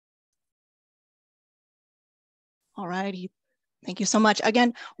All righty. Thank you so much.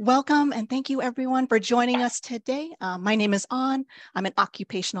 Again, welcome and thank you everyone for joining us today. My name is An. I'm an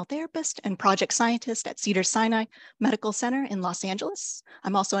occupational therapist and project scientist at Cedars-Sinai Medical Center in Los Angeles.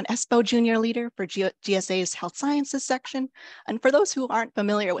 I'm also an ESPO junior leader for GSA's Health Sciences section. And for those who aren't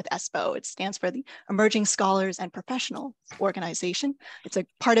familiar with ESPO, it stands for the Emerging Scholars and Professionals Organization. It's a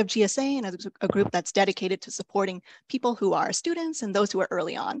part of GSA and a group that's dedicated to supporting people who are students and those who are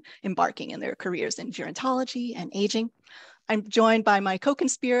early on embarking in their careers in gerontology and aging. I'm joined by my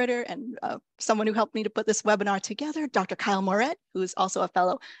co-conspirator and someone who helped me to put this webinar together, Dr. Kyle Moret, who is also a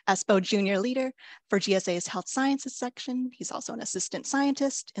fellow ESPO junior leader for GSA's Health Sciences section. He's also an assistant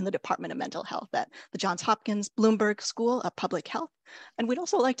scientist in the Department of Mental Health at the Johns Hopkins Bloomberg School of Public Health. And we'd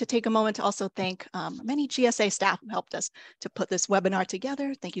also like to take a moment to also thank many GSA staff who helped us to put this webinar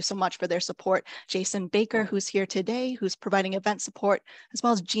together. Thank you so much for their support. Jason Baker, who's here today, who's providing event support, as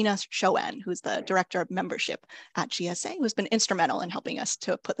well as Gina Shoen, who's the Director of Membership at GSA, who's been instrumental in helping us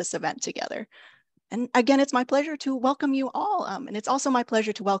to put this event together. And again, it's my pleasure to welcome you all. And it's also my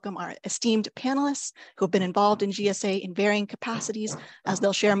pleasure to welcome our esteemed panelists who have been involved in GSA in varying capacities, as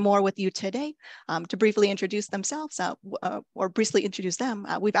they'll share more with you today. To briefly introduce themselves or briefly introduce them,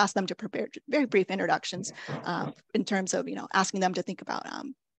 we've asked them to prepare very brief introductions in terms of, asking them to think about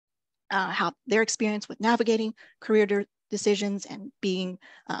how their experience with navigating career decisions and being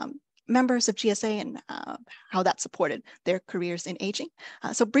members of GSA and how that supported their careers in aging.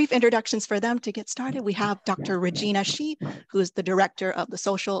 So brief introductions for them to get started. We have Dr. Regina Shih, who is the Director of the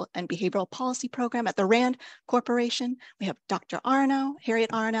Social and Behavioral Policy Program at the RAND Corporation. We have Dr. Aronow,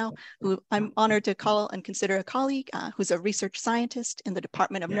 Harriet Aronow, who I'm honored to call and consider a colleague, who's a research scientist in the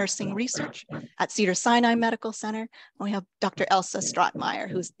Department of Nursing Research at Cedars-Sinai Medical Center. And we have Dr. Elsa Strotmeyer,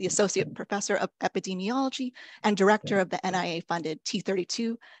 who's the Associate Professor of Epidemiology and Director of the NIA-funded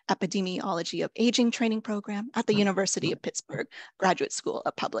T32 Epidemiology of Aging Training Program at the University of Pittsburgh Graduate School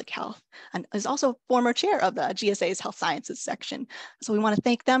of Public Health, and is also former chair of the GSA's Health Sciences section. So we want to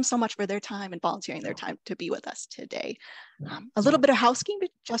thank them so much for their time and volunteering their time to be with us today. A little bit of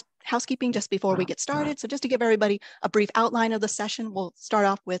housekeeping just before we get started. So just to give everybody a brief outline of the session, we'll start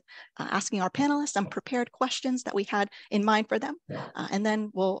off with asking our panelists some prepared questions that we had in mind for them. And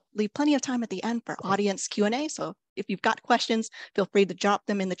then we'll leave plenty of time at the end for audience Q&A. So if you've got questions, feel free to drop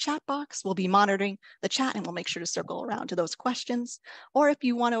them in the chat box. We'll be monitoring the chat and we'll make sure to circle around to those questions. Or if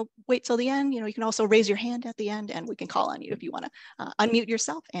you want to wait till the end, you can also raise your hand at the end and we can call on you if you want to unmute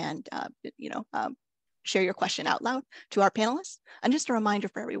yourself and, share your question out loud to our panelists. And just a reminder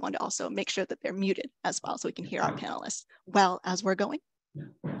for everyone to also make sure that they're muted as well so we can hear our panelists well as we're going.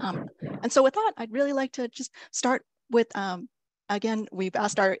 And so with that, I'd really like to just start with, again, we've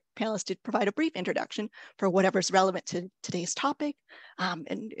asked our panelists to provide a brief introduction for whatever's relevant to today's topic.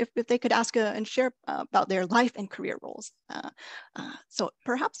 And if they could ask and share about their life and career roles. So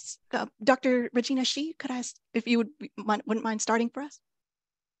perhaps Dr. Regina Shih, could I ask if you wouldn't mind starting for us?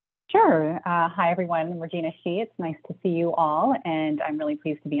 Sure. Hi, everyone. I'm Regina Shih. It's nice to see you all, and I'm really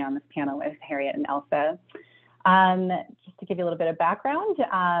pleased to be on this panel with Harriet and Elsa. Just to give you a little bit of background,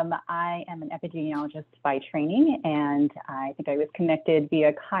 I am an epidemiologist by training, and I think I was connected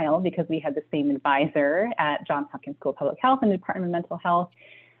via Kyle because we had the same advisor at Johns Hopkins School of Public Health and the Department of Mental Health.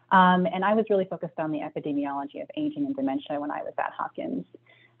 And I was really focused on the epidemiology of aging and dementia when I was at Hopkins.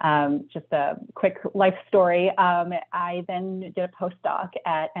 Just a quick life story. I then did a postdoc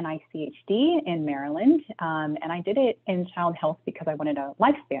at NICHD in Maryland, and I did it in child health because I wanted a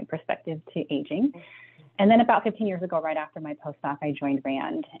lifespan perspective to aging. And then about 15 years ago, right after my postdoc, I joined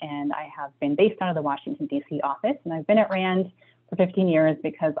RAND, and I have been based out of the Washington, D.C. office, and I've been at RAND for 15 years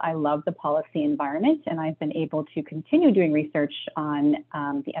because I love the policy environment, and I've been able to continue doing research on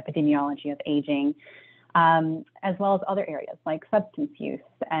the epidemiology of aging, as well as other areas like substance use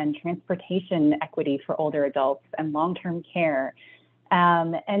and transportation equity for older adults and long-term care.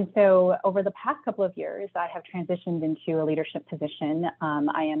 And so over the past couple of years, I have transitioned into a leadership position.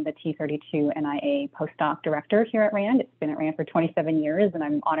 I am the T32 NIA postdoc director here at RAND. It's been at RAND for 27 years, and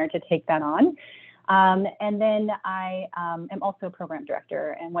I'm honored to take that on. And then I am also a program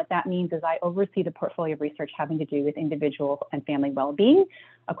director. And what that means is I oversee the portfolio of research having to do with individual and family well-being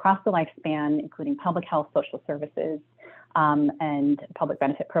across the lifespan, including public health, social services, and public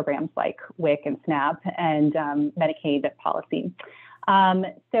benefit programs like WIC and SNAP and Medicaid policy.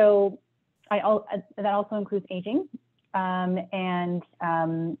 So that also includes aging. And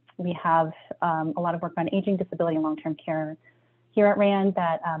we have a lot of work on aging, disability, and long-term care here at RAND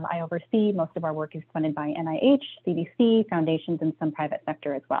that I oversee. Most of our work is funded by NIH, CDC, foundations, and some private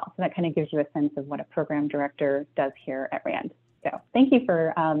sector as well. So that kind of gives you a sense of what a program director does here at RAND. So thank you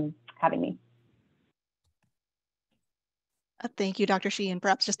for having me. Thank you, Dr. Shih. And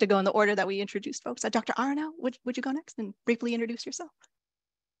perhaps just to go in the order that we introduced folks, Dr. Aronow, would you go next and briefly introduce yourself?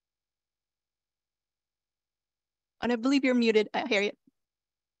 And I believe you're muted, Harriet.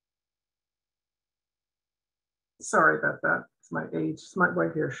 Sorry about that. It's my age. It's my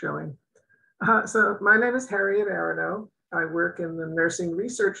white hair showing. So my name is Harriet Aronow. I work in the nursing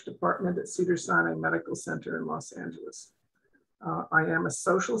research department at Cedars-Sinai Medical Center in Los Angeles. I am a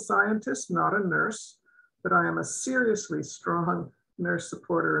social scientist, not a nurse, but I am a seriously strong nurse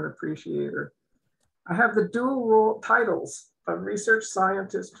supporter and appreciator. I have the dual role titles of research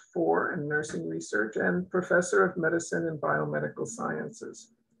scientist for and nursing research and professor of medicine and biomedical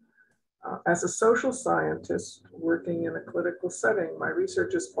sciences. As a social scientist working in a clinical setting, my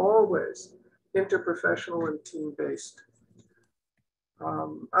research is always interprofessional and team-based.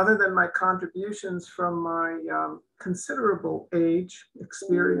 Other than my contributions from my considerable age,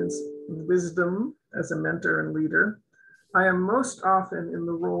 experience, and wisdom as a mentor and leader, I am most often in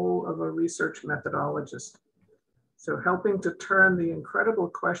the role of a research methodologist. So helping to turn the incredible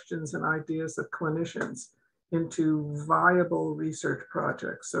questions and ideas of clinicians into viable research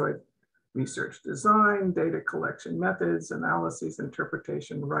projects. So research design, data collection methods, analyses,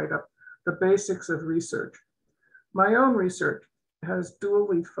 interpretation, write up the basics of research. My own research has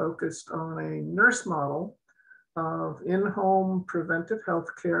dually focused on a nurse model of in-home preventive health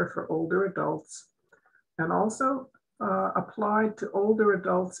care for older adults, and also applied to older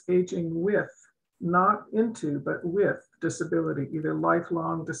adults aging with, not into, but with disability, either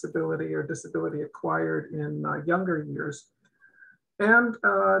lifelong disability or disability acquired in younger years, and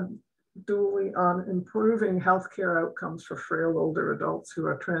dually on improving healthcare outcomes for frail older adults who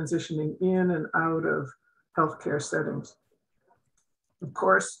are transitioning in and out of healthcare settings. Of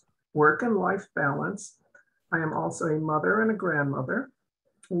course, work and life balance. I am also a mother and a grandmother,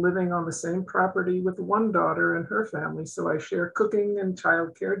 living on the same property with one daughter and her family, so I share cooking and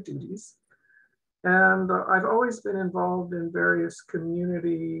childcare duties. And I've always been involved in various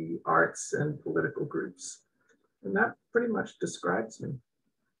community arts and political groups. And that pretty much describes me. Thank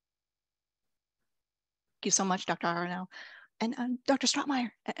you so much, Dr. Aronow. And Dr. Strotmeyer,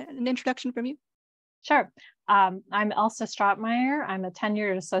 an introduction from you. Sure. I'm Elsa Strotmeyer. I'm a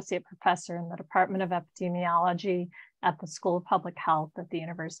tenured associate professor in the Department of Epidemiology at the School of Public Health at the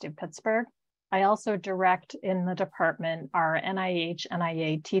University of Pittsburgh. I also direct in the department our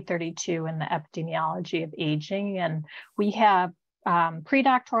NIH-NIA T32 in the Epidemiology of Aging. And we have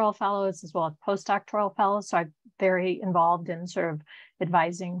pre-doctoral fellows as well as postdoctoral fellows. So I'm very involved in sort of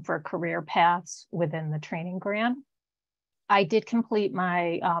advising for career paths within the training grant. I did complete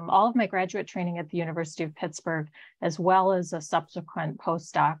my all of my graduate training at the University of Pittsburgh, as well as a subsequent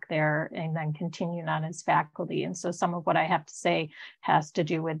postdoc there, and then continued on as faculty. And so some of what I have to say has to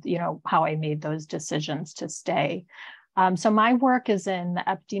do with, how I made those decisions to stay. So my work is in the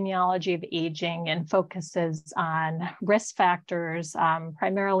epidemiology of aging and focuses on risk factors,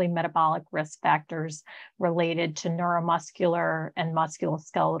 primarily metabolic risk factors related to neuromuscular and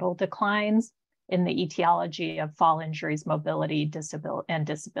musculoskeletal declines in the etiology of fall injuries, mobility,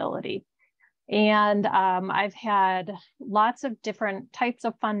 disability. And I've had lots of different types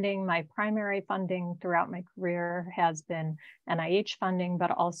of funding. My primary funding throughout my career has been NIH funding,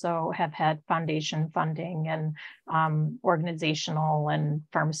 but also have had foundation funding and organizational and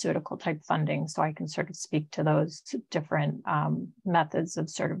pharmaceutical type funding. So I can sort of speak to those different methods of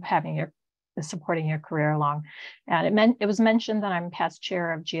sort of supporting your career along. And it was mentioned that I'm past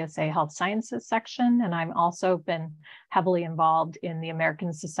chair of GSA Health Sciences section, and I've also been heavily involved in the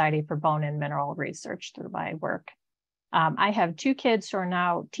American Society for Bone and Mineral Research through my work. I have two kids who are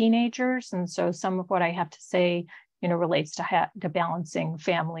now teenagers, and so some of what I have to say, relates to balancing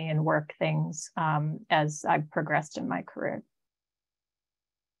family and work things as I've progressed in my career.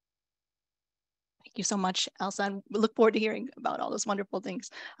 Thank you so much, Elsa, and we look forward to hearing about all those wonderful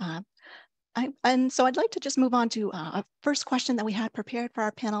things. And so I'd like to just move on to a first question that we had prepared for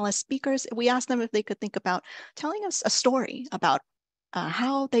our panelist speakers. We asked them if they could think about telling us a story about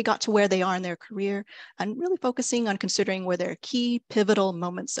how they got to where they are in their career, and really focusing on considering where their key pivotal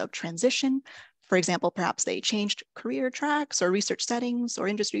moments of transition. For example, perhaps they changed career tracks or research settings or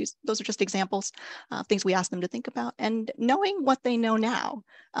industries. Those are just examples of things we asked them to think about. And knowing what they know now,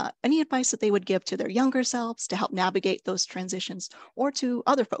 any advice that they would give to their younger selves to help navigate those transitions, or to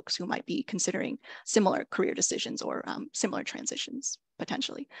other folks who might be considering similar career decisions or similar transitions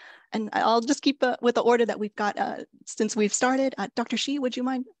potentially. And I'll just keep with the order that we've got since we've started. Dr. Shih, would you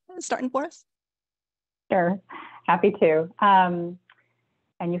mind starting for us? Sure, happy to.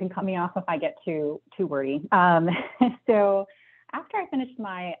 And you can cut me off if I get too wordy. So after I finished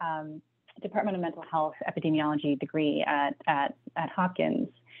my Department of Mental Health epidemiology degree at Hopkins,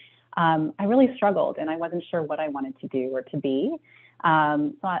 I really struggled and I wasn't sure what I wanted to do or to be.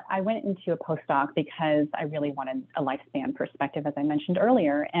 So I went into a postdoc because I really wanted a lifespan perspective, as I mentioned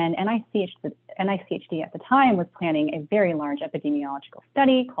earlier. And NICHD at the time was planning a very large epidemiological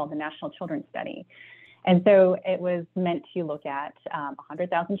study called the National Children's Study. And so it was meant to look at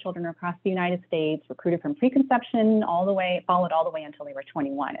 100,000 children across the United States, recruited from preconception followed all the way until they were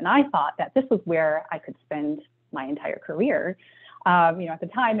 21. And I thought that this was where I could spend my entire career. At the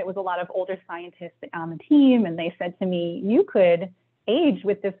time, it was a lot of older scientists on the team, and they said to me, you could age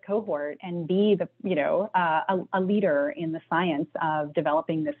with this cohort and be a leader in the science of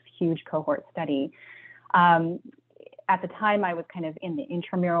developing this huge cohort study. At the time, I was kind of in the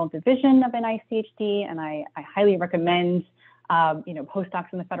intramural division of NICHD, and I highly recommend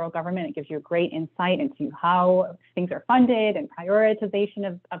postdocs in the federal government. It gives you a great insight into how things are funded and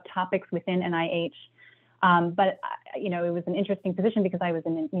prioritization of topics within NIH. But it was an interesting position because I was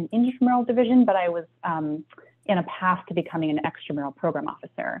in an intramural division, but I was in a path to becoming an extramural program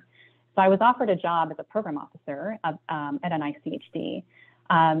officer. So I was offered a job as a program officer at NICHD.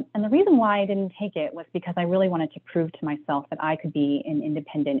 And the reason why I didn't take it was because I really wanted to prove to myself that I could be an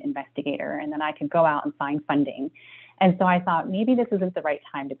independent investigator and that I could go out and find funding. And so I thought, maybe this isn't the right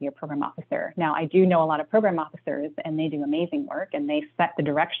time to be a program officer. Now, I do know a lot of program officers, and they do amazing work, and they set the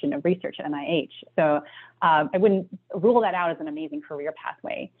direction of research at NIH. So I wouldn't rule that out as an amazing career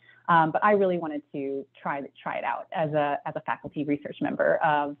pathway. But I really wanted to try it out as a faculty research member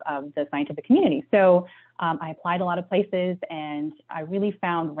of the scientific community. So I applied a lot of places, and I really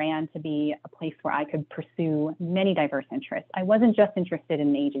found RAND to be a place where I could pursue many diverse interests. I wasn't just interested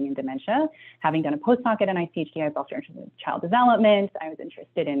in aging and dementia. Having done a postdoc at NICHD, I was also interested in child development. I was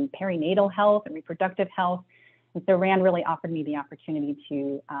interested in perinatal health and reproductive health. And so RAND really offered me the opportunity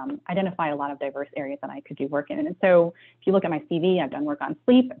to identify a lot of diverse areas that I could do work in. And so if you look at my CV, I've done work on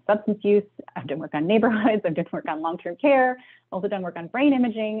sleep and substance use. I've done work on neighborhoods. I've done work on long-term care. Also done work on brain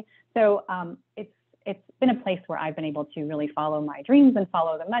imaging. So it's been a place where I've been able to really follow my dreams and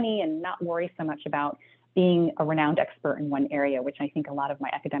follow the money and not worry so much about being a renowned expert in one area, which I think a lot of my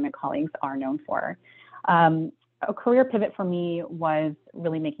academic colleagues are known for. A career pivot for me was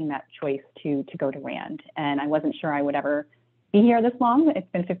really making that choice to go to RAND. And I wasn't sure I would ever be here this long. It's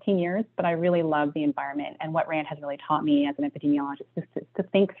been 15 years, but I really love the environment. And what RAND has really taught me as an epidemiologist is to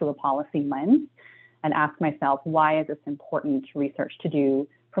think through a policy lens and ask myself, why is this important research to do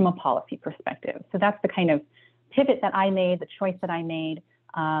from a policy perspective? So that's the kind of pivot that I made, the choice that I made,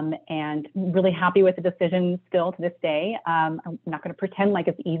 and really happy with the decision still to this day. I'm not going to pretend like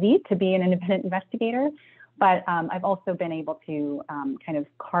it's easy to be an independent investigator, but I've also been able to kind of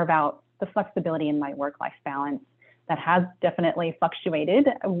carve out the flexibility in my work-life balance that has definitely fluctuated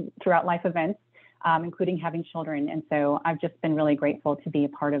throughout life events, including having children. And so I've just been really grateful to be a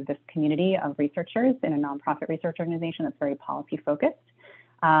part of this community of researchers in a nonprofit research organization that's very policy-focused.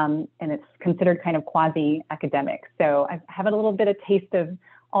 And it's considered kind of quasi-academic. So I have a little bit of taste of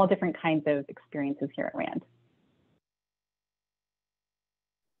all different kinds of experiences here at RAND.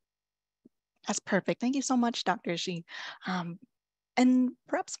 That's perfect. Thank you so much, Dr. Shih. And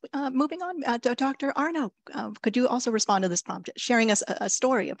perhaps moving on to Dr. Aronow, could you also respond to this prompt, sharing us a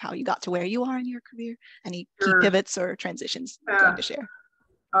story of how you got to where you are in your career, any key pivots or transitions you'd like to share?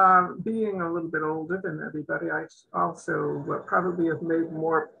 Being a little bit older than everybody, I also probably have made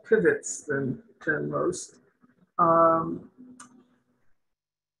more pivots than most.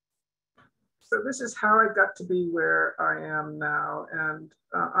 So this is how I got to be where I am now. And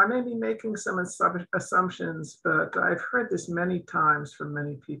I may be making some assumptions, but I've heard this many times from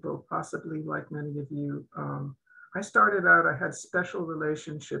many people, possibly like many of you. I started out, I had special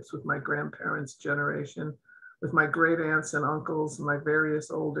relationships with my grandparents' generation, with my great aunts and uncles, my various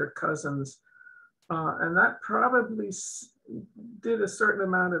older cousins. And that probably did a certain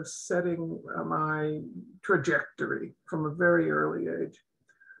amount of setting my trajectory from a very early age.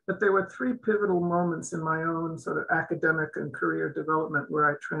 But there were three pivotal moments in my own sort of academic and career development where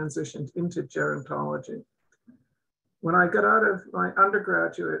I transitioned into gerontology. When I got out of my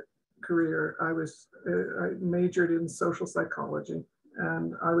undergraduate career, I majored in social psychology,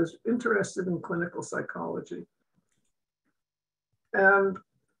 and I was interested in clinical psychology. And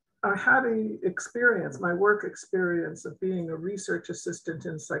I had my work experience of being a research assistant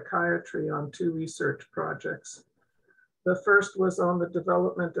in psychiatry on 2 research projects. The first was on the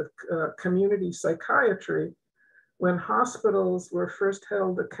development of community psychiatry when hospitals were first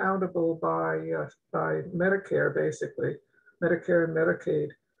held accountable by Medicare, basically, Medicare and Medicaid,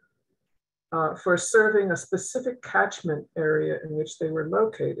 for serving a specific catchment area in which they were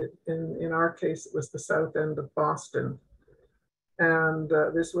located. In our case, it was the south end of Boston. And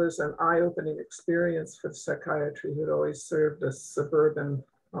this was an eye-opening experience for psychiatry who had always served a suburban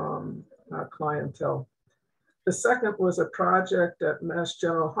clientele. The second was a project at Mass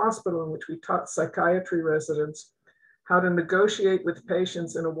General Hospital in which we taught psychiatry residents how to negotiate with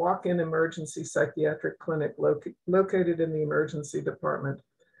patients in a walk-in emergency psychiatric clinic located in the emergency department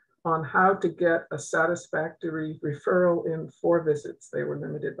on how to get a satisfactory referral in 4 visits. They were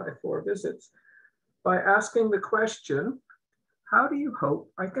limited by 4 visits by asking the question, how do you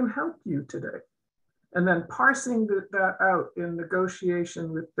hope I can help you today? And then parsing that out in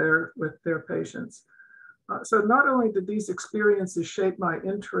negotiation with their patients. So not only did these experiences shape my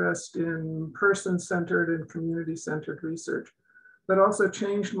interest in person-centered and community-centered research, but also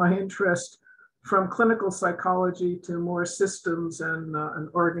changed my interest from clinical psychology to more systems and an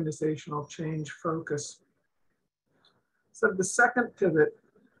organizational change focus. So the second pivot,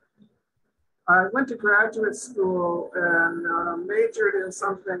 I went to graduate school and majored in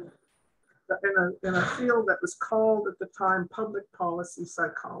something in a field that was called at the time public policy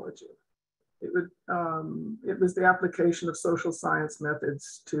psychology. It was the application of social science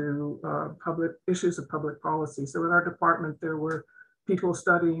methods to issues of public policy. So in our department, there were people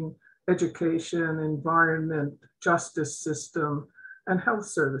studying education, environment, justice system, and health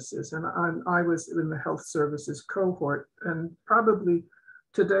services. And I was in the health services cohort, and probably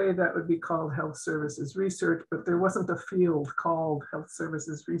today that would be called health services research, but there wasn't a field called health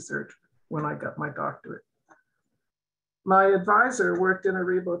services research when I got my doctorate. My advisor worked in a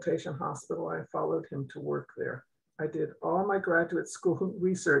rehabilitation hospital. I followed him to work there. I did all my graduate school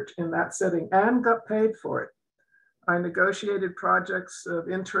research in that setting and got paid for it. I negotiated projects of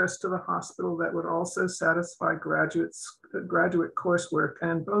interest to the hospital that would also satisfy graduate coursework,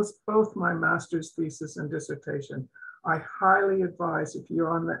 and both my master's thesis and dissertation. I highly advise, if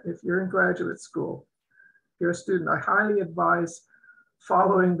you're in graduate school, if you're a student, I highly advise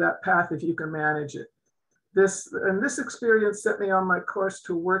following that path if you can manage it. This experience set me on my course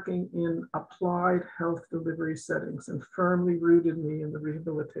to working in applied health delivery settings and firmly rooted me in the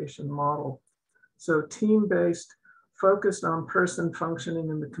rehabilitation model. So team-based, focused on person functioning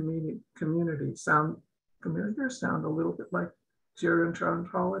in the community. Sound familiar? Sound a little bit like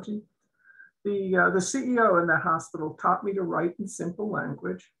gerontology? The CEO in the hospital taught me to write in simple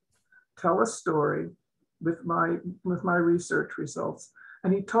language, tell a story with my research results.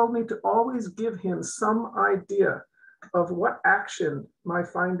 And he told me to always give him some idea of what action my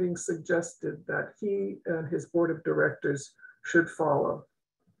findings suggested that he and his board of directors should follow.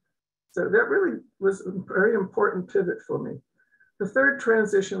 So that really was a very important pivot for me. The third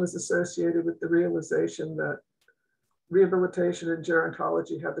transition was associated with the realization that rehabilitation and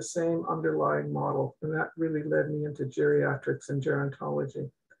gerontology have the same underlying model, and that really led me into geriatrics and gerontology.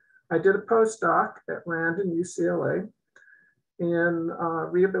 I did a postdoc at Rand and UCLA in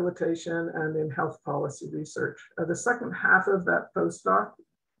rehabilitation and in health policy research. The second half of that postdoc,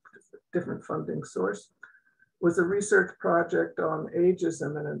 different funding source, was a research project on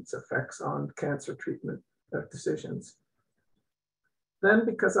ageism and its effects on cancer treatment decisions. Then,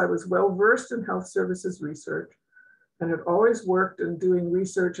 because I was well-versed in health services research and had always worked in doing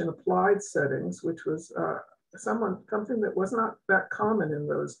research in applied settings, which was something that was not that common in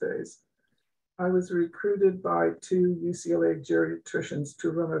those days, I was recruited by 2 UCLA geriatricians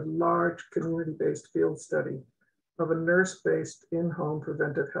to run a large community-based field study of a nurse-based in-home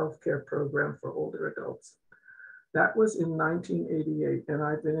preventive healthcare program for older adults. That was in 1988, and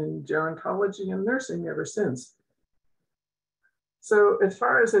I've been in gerontology and nursing ever since. So as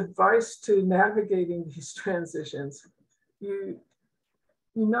far as advice to navigating these transitions, you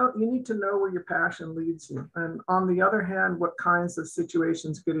need to know where your passion leads you. And on the other hand, what kinds of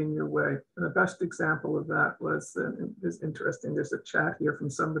situations get in your way. And the best example of that is interesting. There's a chat here from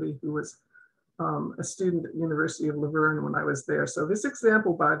somebody who was a student at the University of Laverne when I was there. So this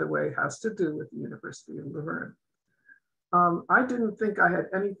example, by the way, has to do with the University of Laverne. I didn't think I had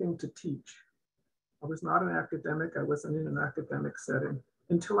anything to teach. I was not an academic. I wasn't in an academic setting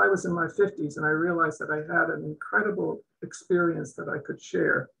until I was in my 50s, and I realized that I had an incredible experience that I could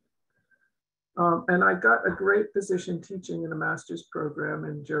share. And I got a great position teaching in a master's program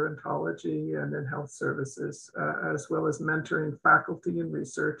in gerontology and in health services, as well as mentoring faculty in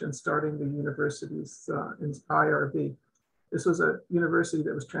research and starting the university's in IRB. This was a university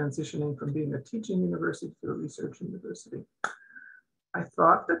that was transitioning from being a teaching university to a research university. I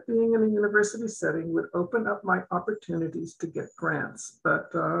thought that being in a university setting would open up my opportunities to get grants,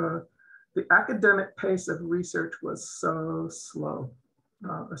 but the academic pace of research was so slow.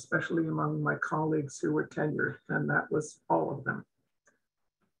 especially among my colleagues who were tenured, and that was all of them.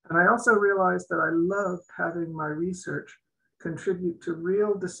 And I also realized that I loved having my research contribute to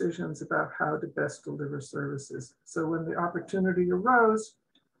real decisions about how to best deliver services. So when the opportunity arose,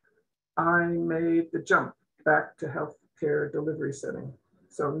 I made the jump back to healthcare delivery setting.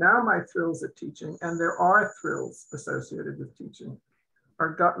 So now my thrills at teaching, and there are thrills associated with teaching,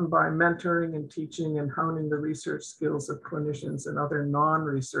 are gotten by mentoring and teaching and honing the research skills of clinicians and other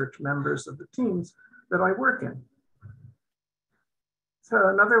non-research members of the teams that I work in. So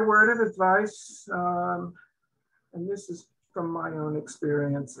another word of advice, and this is from my own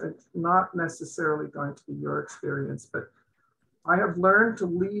experience. It's not necessarily going to be your experience, but I have learned to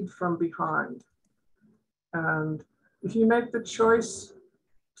lead from behind. And if you make the choice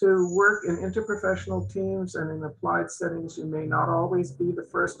to work in interprofessional teams and in applied settings, you may not always be the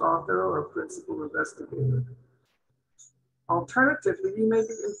first author or principal investigator. Alternatively, you may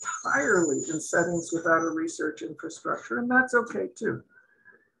be entirely in settings without a research infrastructure, and that's okay too.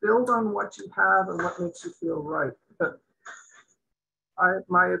 Build on what you have and what makes you feel right. But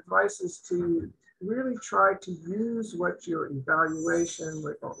my advice is to really try to use what your evaluation,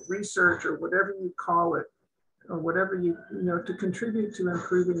 or research, or whatever you call it, or whatever you know, to contribute to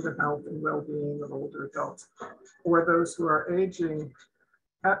improving the health and well-being of older adults or those who are aging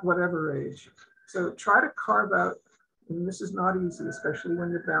at whatever age. So try to carve out, and this is not easy, especially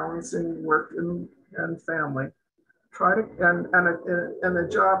when you're balancing work and family. Try to, and a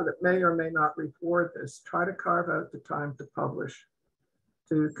job that may or may not reward this, try to carve out the time to publish,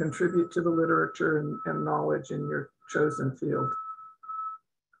 to contribute to the literature and knowledge in your chosen field.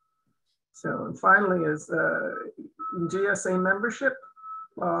 So, and finally is GSA membership,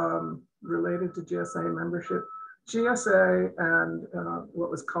 related to GSA membership. GSA and what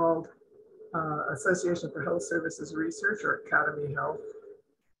was called Association for Health Services Research, or Academy Health,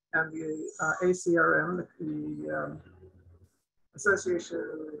 and the ACRM, the Association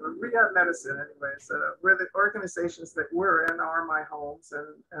of Rehab Medicine, anyways, were the organizations that were and are my homes,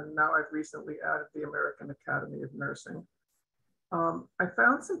 and now I've recently added the American Academy of Nursing. I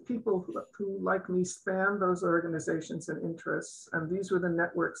found some people who, like me, span those organizations and interests, and these were the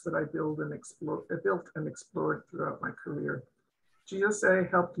networks that I built and explored throughout my career.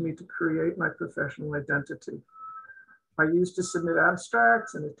 GSA helped me to create my professional identity. I used to submit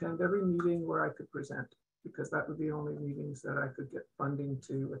abstracts and attend every meeting where I could present, because that were the only meetings that I could get funding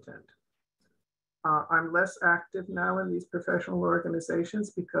to attend. I'm less active now in these professional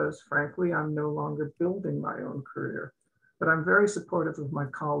organizations because, frankly, I'm no longer building my own career. But I'm very supportive of my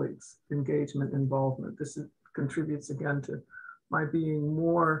colleagues' engagement, involvement. This contributes again to my being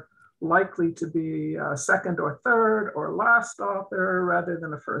more likely to be a second or third or last author rather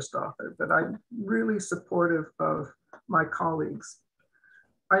than a first author. But I'm really supportive of my colleagues.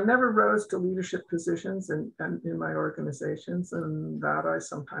 I never rose to leadership positions in my organizations, and that I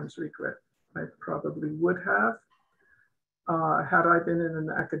sometimes regret. I probably would have. Had I been in an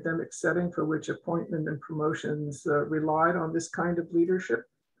academic setting for which appointment and promotions relied on this kind of leadership.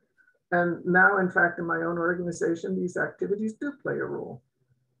 And now, in fact, in my own organization, these activities do play a role.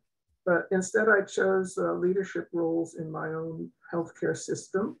 But instead, I chose leadership roles in my own healthcare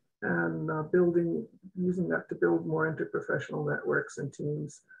system and using that to build more interprofessional networks and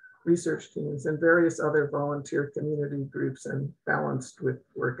teams, research teams, and various other volunteer community groups, and balanced with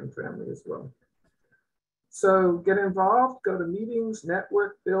work and family as well. So get involved, go to meetings,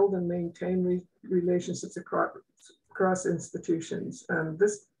 network, build and maintain relationships across institutions. And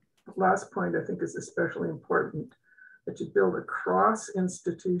this last point I think is especially important, that you build across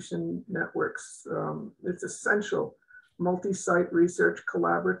institution networks. It's essential. Multi-site research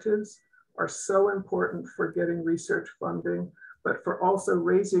collaboratives are so important for getting research funding, but for also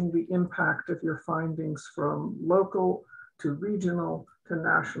raising the impact of your findings from local to regional to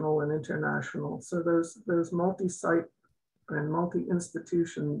national and international. So those multi-site and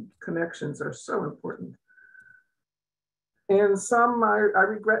multi-institution connections are so important. In some, I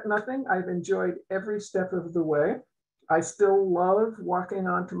regret nothing. I've enjoyed every step of the way. I still love walking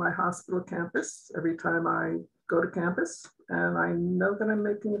onto my hospital campus every time I go to campus, and I know that I'm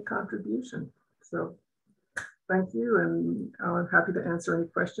making a contribution. So thank you, and I'm happy to answer any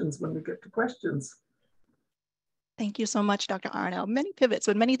questions when we get to questions. Thank you so much, Dr. Aronow. Many pivots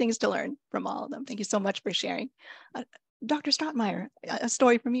with many things to learn from all of them. Thank you so much for sharing. Dr. Strotmeyer, a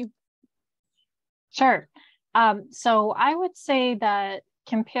story from you. Sure. So I would say that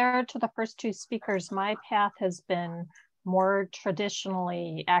compared to the first two speakers, my path has been more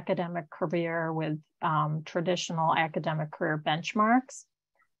traditionally academic career with traditional academic career benchmarks.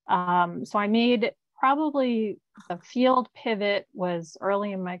 So I made probably the field pivot was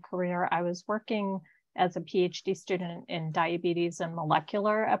early in my career. I was working as a PhD student in diabetes and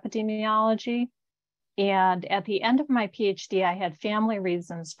molecular epidemiology. And at the end of my PhD, I had family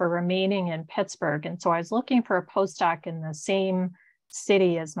reasons for remaining in Pittsburgh. And so I was looking for a postdoc in the same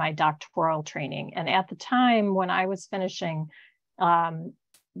city as my doctoral training. And at the time when I was finishing,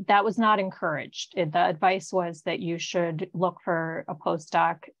 that was not encouraged. The advice was that you should look for a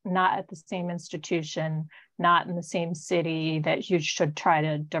postdoc not at the same institution, not in the same city, that you should try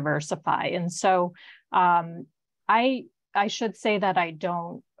to diversify. And so I should say that I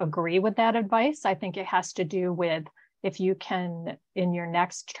don't agree with that advice. I think it has to do with if you can, in your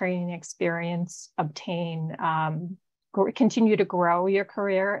next training experience, obtain, continue to grow your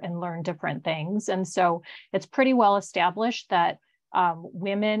career and learn different things. And so it's pretty well established that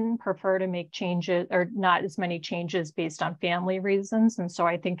women prefer to make changes or not as many changes based on family reasons. And so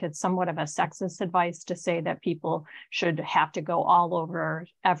I think it's somewhat of a sexist advice to say that people should have to go all over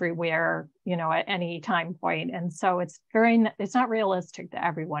everywhere, you know, at any time point. And so it's not realistic to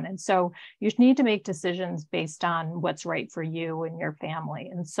everyone. And so you need to make decisions based on what's right for you and your family.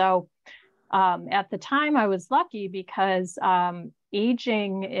 And so at the time I was lucky because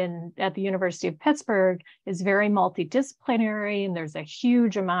aging at the University of Pittsburgh is very multidisciplinary, and there's a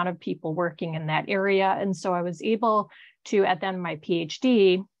huge amount of people working in that area. And so I was able to, at the end of my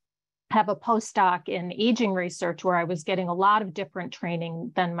PhD, have a postdoc in aging research where I was getting a lot of different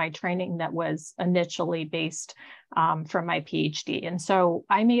training than my training that was initially based from my PhD. And so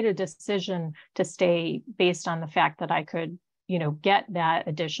I made a decision to stay based on the fact that I could, you know, get that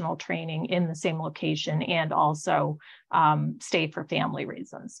additional training in the same location and also stay for family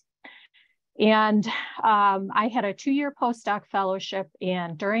reasons. And I had a 2-year postdoc fellowship.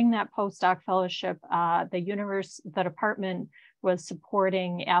 And during that postdoc fellowship, the department was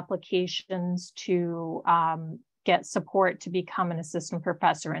supporting applications to get support to become an assistant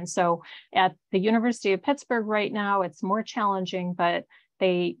professor. And so at the University of Pittsburgh right now, it's more challenging, but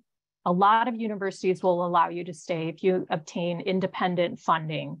a lot of universities will allow you to stay if you obtain independent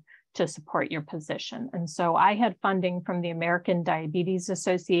funding to support your position. And so I had funding from the American Diabetes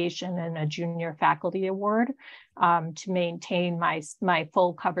Association and a junior faculty award to maintain my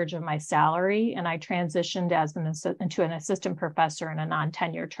full coverage of my salary. And I transitioned into an assistant professor in a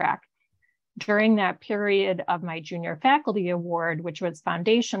non-tenure track. During that period of my junior faculty award, which was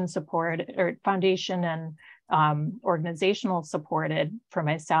foundation support or foundation and organizational supported for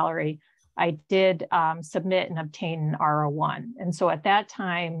my salary, I did submit and obtain an R01. And so at that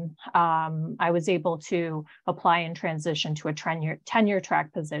time, I was able to apply and transition to a tenure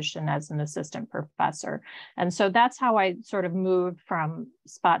track position as an assistant professor. And so that's how I sort of moved from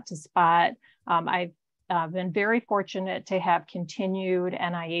spot to spot. I've been very fortunate to have continued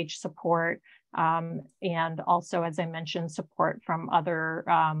NIH support and also, as I mentioned, support from other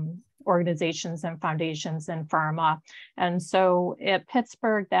organizations and foundations and pharma. And so at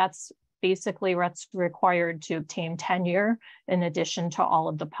Pittsburgh, that's basically what's required to obtain tenure in addition to all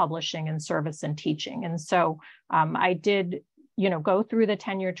of the publishing and service and teaching. And so I did, you know, go through the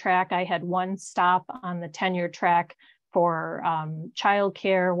tenure track. I had one stop on the tenure track for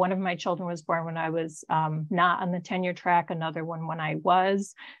childcare. One of my children was born when I was not on the tenure track, another one when I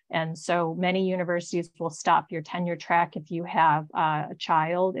was. And so many universities will stop your tenure track if you have a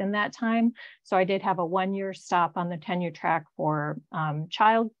child in that time. So I did have a 1-year stop on the tenure track for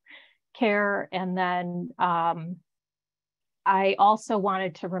child care. And then I also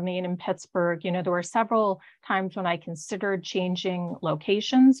wanted to remain in Pittsburgh. You know, there were several times when I considered changing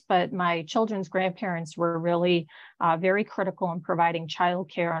locations, but my children's grandparents were really very critical in providing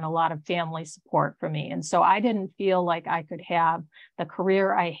childcare and a lot of family support for me. And so I didn't feel like I could have the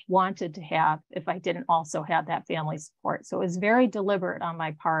career I wanted to have if I didn't also have that family support. So it was very deliberate on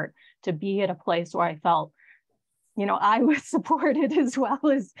my part to be at a place where I felt, you know, I was supported as well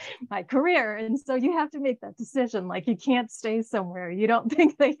as my career. And so you have to make that decision. Like, you can't stay somewhere you don't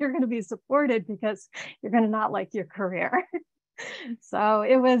think that you're going to be supported because you're going to not like your career. So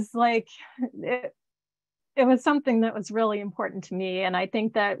it was like, it was something that was really important to me. And I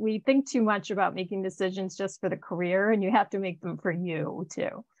think that we think too much about making decisions just for the career, and you have to make them for you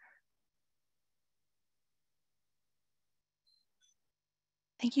too.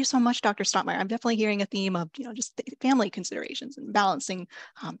 Thank you so much, Dr. Strotmeyer. I'm definitely hearing a theme of, you know, just family considerations and balancing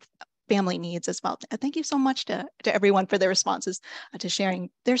family needs as well. Thank you so much to everyone for their responses, to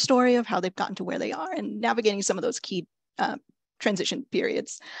sharing their story of how they've gotten to where they are and navigating some of those key transition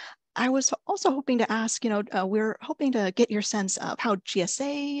periods. I was also hoping to ask, you know, we're hoping to get your sense of how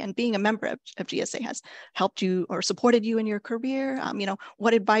GSA and being a member of GSA has helped you or supported you in your career. You know,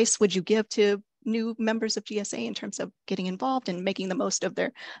 what advice would you give to new members of GSA in terms of getting involved and making the most of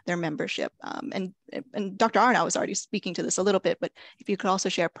their membership. And Dr. Aronow was already speaking to this a little bit, but if you could also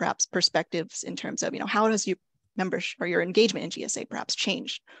share perhaps perspectives in terms of, how does your membership or your engagement in GSA perhaps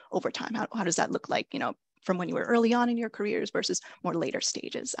change over time? How does that look like, from when you were early on in your careers versus more later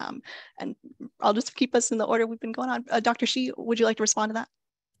stages? And I'll just keep us in the order we've been going on. Dr. Shih, would you like to respond to that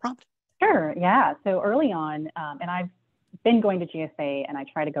prompt? Sure, yeah. So early on, and I've been going to GSA, and I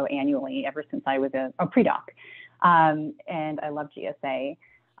try to go annually ever since I was a pre-doc, and I love GSA.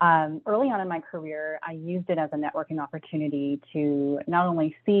 Early on in my career, I used it as a networking opportunity to not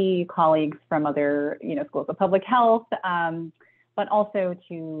only see colleagues from other schools of public health, but also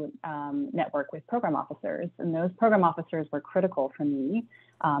to network with program officers. And those program officers were critical for me,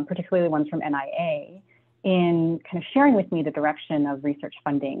 particularly the ones from NIA, in kind of sharing with me the direction of research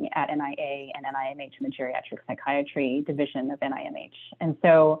funding at NIA and NIMH in the geriatric psychiatry division of NIMH. And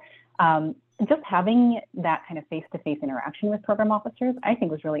so just having that kind of face-to-face interaction with program officers, I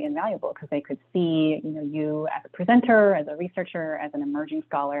think was really invaluable because they could see, you as a presenter, as a researcher, as an emerging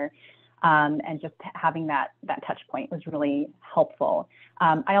scholar, and just having that touch point was really helpful.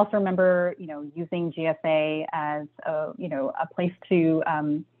 I also remember, using GSA as a place to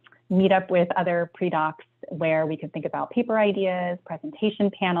meet up with other pre-docs where we could think about paper ideas,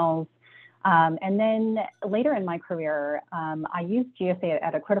 presentation panels. And then later in my career, I used GSA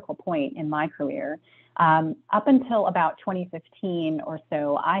at a critical point in my career. Up until about 2015 or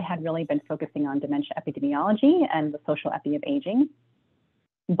so, I had really been focusing on dementia epidemiology and the social epi of aging.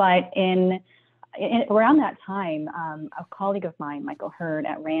 But around that time, a colleague of mine, Michael Hurd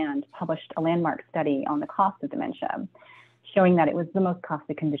at RAND, published a landmark study on the cost of dementia, showing that it was the most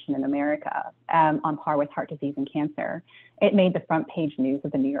costly condition in America, on par with heart disease and cancer. It made the front page news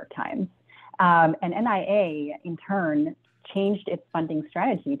of the New York Times. And NIA, in turn, changed its funding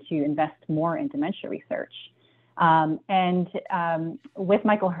strategy to invest more in dementia research. With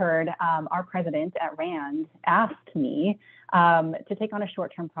Michael Hurd, our president at RAND asked me to take on a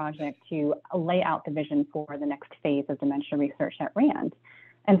short-term project to lay out the vision for the next phase of dementia research at RAND.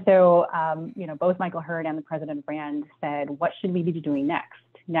 And so, both Michael Hurd and the president of RAND said, what should we be doing next?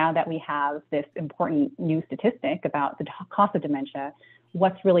 Now that we have this important new statistic about the cost of dementia,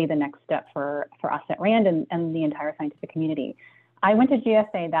 what's really the next step for us at RAND and the entire scientific community? I went to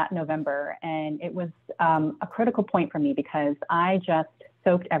GSA that November, and it was a critical point for me because I just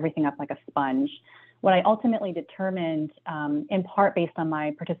soaked everything up like a sponge. What I ultimately determined, in part based on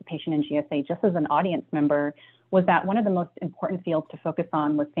my participation in GSA just as an audience member, was that one of the most important fields to focus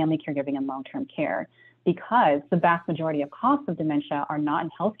on was family caregiving and long-term care, because the vast majority of costs of dementia are not in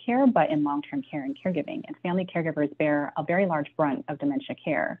healthcare, but in long-term care and caregiving. And family caregivers bear a very large brunt of dementia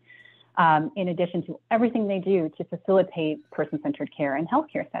care, in addition to everything they do to facilitate person-centered care in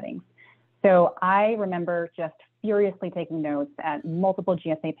healthcare settings. So I remember just furiously taking notes at multiple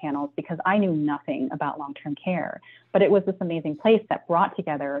GSA panels because I knew nothing about long-term care, but it was this amazing place that brought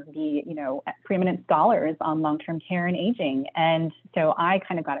together the, preeminent scholars on long-term care and aging. And so I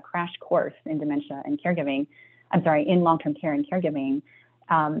kind of got a crash course in dementia and caregiving, in long-term care and caregiving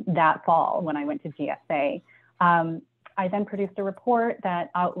that fall when I went to GSA. I then produced a report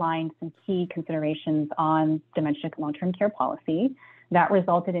that outlined some key considerations on dementia long-term care policy. That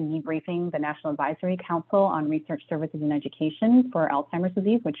resulted in me briefing the National Advisory Council on Research Services and Education for Alzheimer's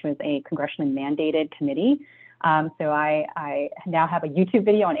disease, which was a congressionally mandated committee. So I now have a YouTube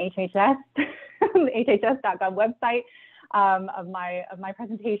video on HHS, the hhs.gov website, of my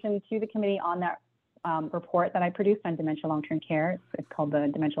presentation to the committee on that report that I produced on dementia long-term care. It's called the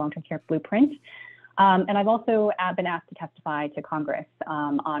Dementia Long-Term Care Blueprint. And I've also been asked to testify to Congress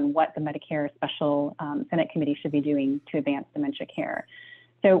on what the Medicare Special Senate Committee should be doing to advance dementia care.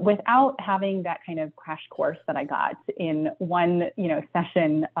 So without having that kind of crash course that I got in one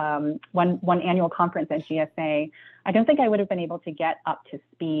session, one annual conference at GSA, I don't think I would have been able to get up to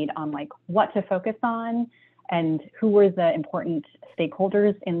speed on like what to focus on and who were the important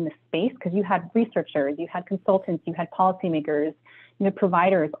stakeholders in the space, because you had researchers, you had consultants, you had policymakers,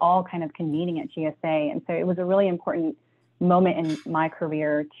 providers all kind of convening at GSA. And so it was a really important moment in my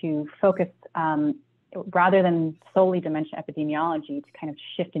career to focus, rather than solely dementia epidemiology, to kind of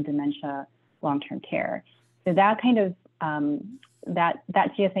shift in dementia long-term care. So that kind of, that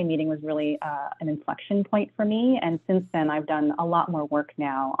GSA meeting was really an inflection point for me. And since then, I've done a lot more work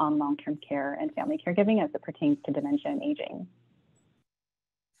now on long-term care and family caregiving as it pertains to dementia and aging.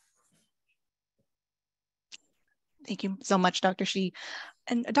 Thank you so much, Dr. Shih.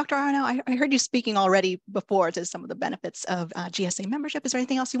 And Dr. Aronow, I heard you speaking already before to some of the benefits of GSA membership. Is there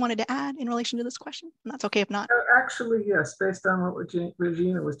anything else you wanted to add in relation to this question? And that's okay if not. Actually, yes, based on what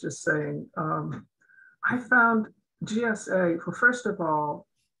Regina was just saying, I found GSA, well, first of all,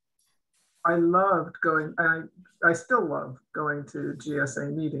 I loved going, I still love going to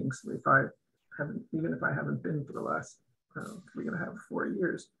GSA meetings even if I haven't been for the last 4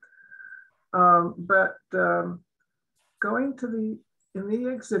 years. Going to in the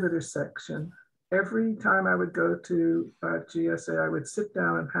exhibitor section, every time I would go to GSA, I would sit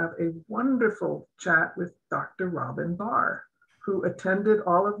down and have a wonderful chat with Dr. Robin Barr, who attended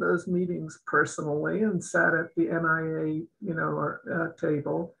all of those meetings personally and sat at the NIA,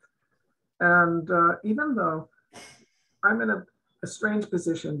 table. And even though I'm in a strange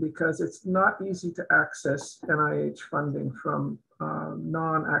position because it's not easy to access NIH funding from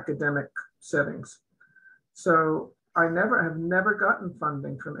non-academic settings. So I have never gotten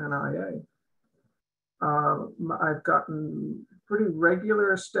funding from NIA. I've gotten pretty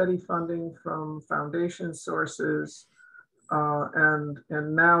regular steady funding from foundation sources and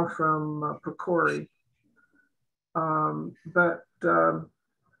now from PCORI. But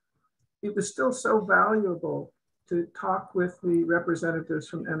it was still so valuable to talk with the representatives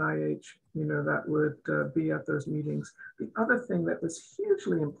from NIH, that would be at those meetings. The other thing that was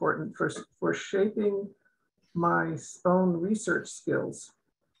hugely important for shaping my own research skills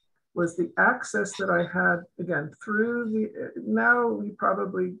was the access that I had, again, now we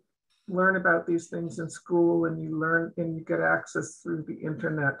probably learn about these things in school and you get access through the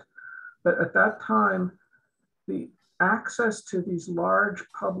internet. But at that time, the access to these large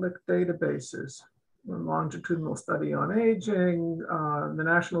public databases, the Longitudinal Study on Aging, the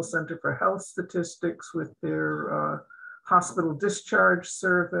National Center for Health Statistics with their hospital discharge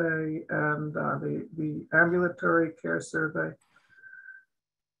survey and the ambulatory care survey.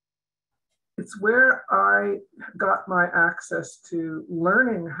 It's where I got my access to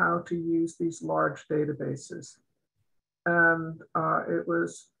learning how to use these large databases. And it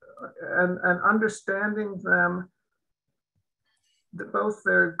was, and understanding them, both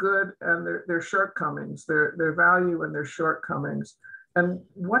their good and their shortcomings, their value and their shortcomings. And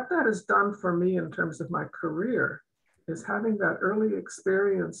what that has done for me in terms of my career is having that early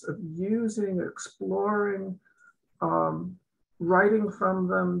experience of exploring, writing from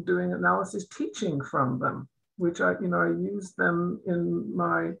them, doing analysis, teaching from them, which I used them in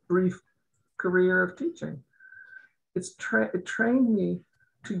my brief career of teaching. It trained me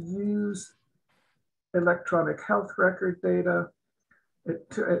to use electronic health record data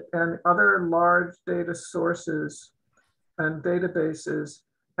and other large data sources and databases,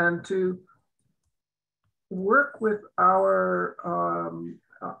 and to work with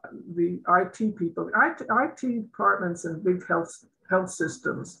the IT people. IT departments and big health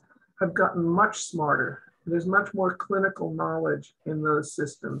systems have gotten much smarter. There's much more clinical knowledge in those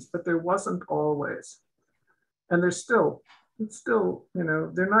systems, but there wasn't always. And it's still,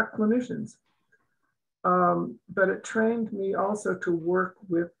 they're not clinicians. But it trained me also to work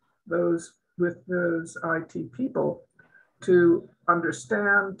with those IT people to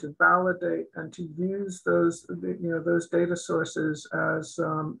understand, to validate, and to use those data sources as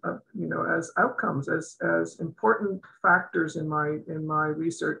as outcomes, as important factors in my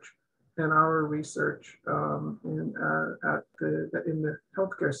research, in our research in the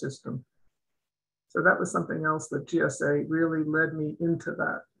healthcare system. So that was something else that GSA really led me into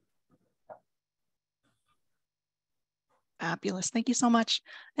that. Fabulous. Thank you so much.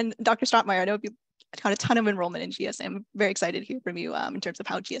 And Dr. Strotmeyer, I know you've got a ton of enrollment in GSA. I'm very excited to hear from you in terms of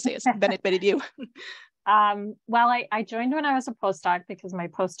how GSA has benefited you. Well, I joined when I was a postdoc because my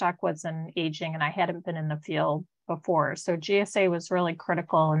postdoc was in aging and I hadn't been in the field before. So GSA was really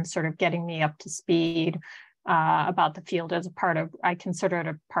critical in sort of getting me up to speed about the field as I consider it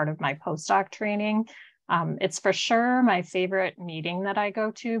a part of my postdoc training. It's for sure my favorite meeting that I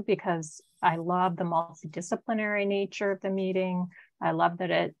go to because I love the multidisciplinary nature of the meeting. I love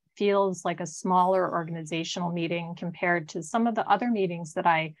that it feels like a smaller organizational meeting compared to some of the other meetings that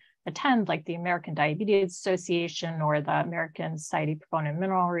I attend, like the American Diabetes Association or the American Society of Bone and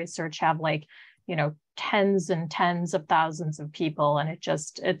Mineral Research have tens and tens of thousands of people. And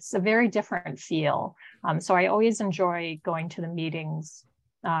it's a very different feel. So I always enjoy going to the meetings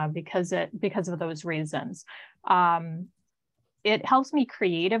because of those reasons. It helps me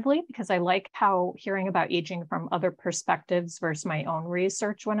creatively because I like hearing about aging from other perspectives versus my own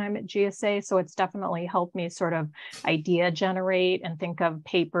research when I'm at GSA. So it's definitely helped me sort of idea generate and think of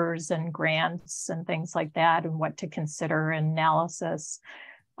papers and grants and things like that and what to consider in analysis.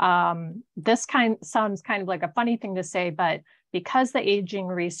 This sounds kind of like a funny thing to say, but because the aging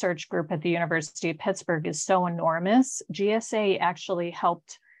research group at the University of Pittsburgh is so enormous, GSA actually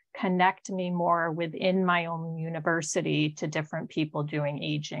helped connect me more within my own university to different people doing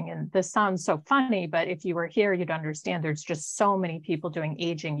aging. And this sounds so funny, but if you were here, you'd understand there's just so many people doing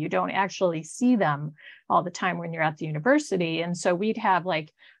aging. You don't actually see them all the time when you're at the university. And so we'd have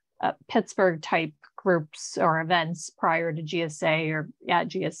like Pittsburgh type groups or events prior to GSA or at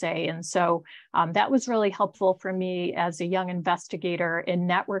GSA. And so that was really helpful for me as a young investigator in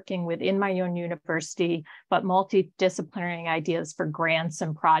networking within my own university, but multidisciplinary ideas for grants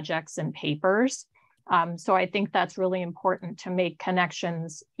and projects and papers. So I think that's really important to make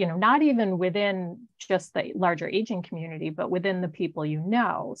connections, you know, not even within just the larger aging community, but within the people you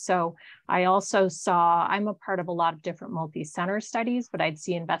know. So I also saw, I'm a part of a lot of different multi-center studies, but I'd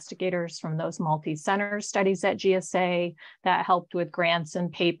see investigators from those multi-center studies at GSA that helped with grants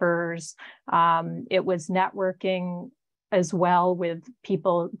and papers. It was networking as well with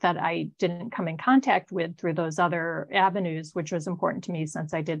people that I didn't come in contact with through those other avenues, which was important to me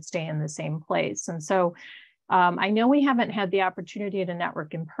since I did stay in the same place. And so I know we haven't had the opportunity to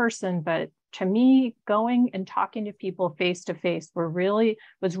network in person, but to me, going and talking to people face to face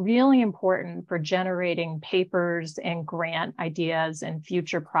was really important for generating papers and grant ideas and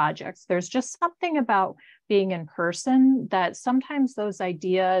future projects. There's just something about being in person that sometimes those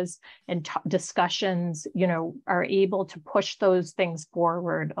ideas and discussions, you know, are able to push those things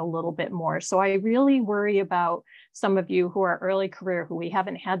forward a little bit more. So I really worry about some of you who are early career, who we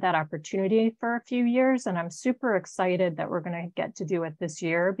haven't had that opportunity for a few years. And I'm super excited that we're going to get to do it this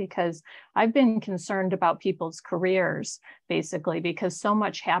year, because I've been concerned about people's careers, basically, because so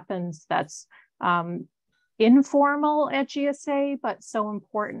much happens that's informal at GSA, but so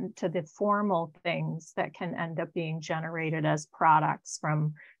important to the formal things that can end up being generated as products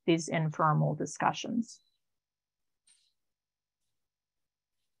from these informal discussions.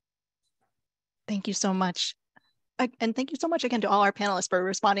 Thank you so much. And thank you so much again to all our panelists for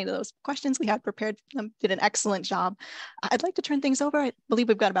responding to those questions we had prepared. Did an excellent job. I'd like to turn things over. I believe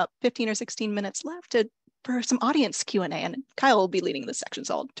we've got about 15 or 16 minutes left for some audience Q&A, and Kyle will be leading this section,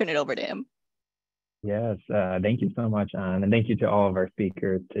 so I'll turn it over to him. Yes, thank you so much, Ann, and thank you to all of our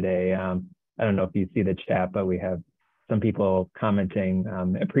speakers today. I don't know if you see the chat, but we have some people commenting,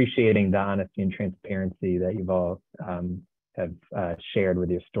 appreciating the honesty and transparency that you've all have shared with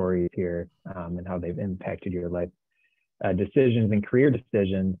your stories here, and how they've impacted your life decisions and career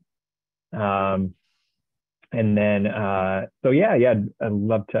decisions. And then, so yeah, I'd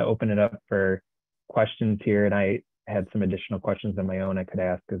love to open it up for questions here. And I had some additional questions of my own I could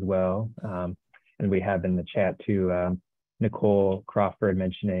ask as well. And we have in the chat too, Nicole Crawford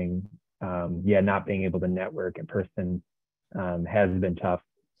mentioning, not being able to network in person has been tough.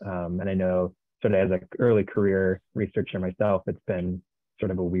 And I know sort of as an early career researcher myself, it's been sort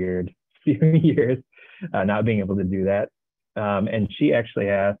of a weird few years not being able to do that. And she actually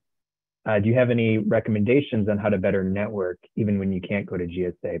asked, do you have any recommendations on how to better network even when you can't go to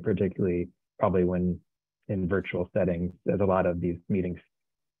GSA, particularly probably when in virtual settings, as a lot of these meetings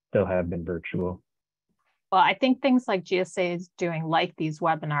still have been virtual? Well, I think things like GSA is doing, like these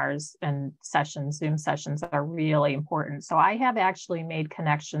webinars and sessions, Zoom sessions, are really important. So I have actually made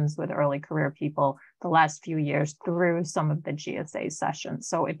connections with early career people the last few years through some of the GSA sessions.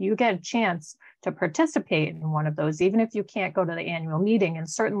 So if you get a chance to participate in one of those, even if you can't go to the annual meeting, and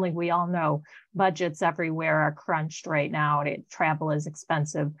certainly we all know budgets everywhere are crunched right now, travel is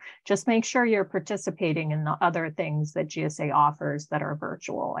expensive, just make sure you're participating in the other things that GSA offers that are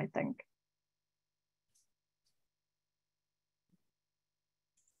virtual, I think.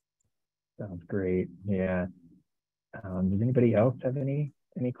 Sounds great. Yeah. Does anybody else have any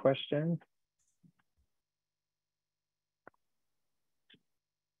questions?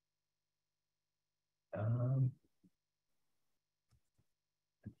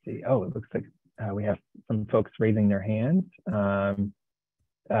 Let's see. Oh, it looks like we have some folks raising their hands.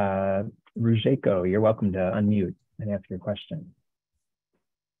 Rujeko, you're welcome to unmute and ask your question.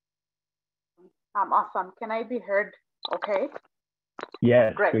 Awesome. Can I be heard okay?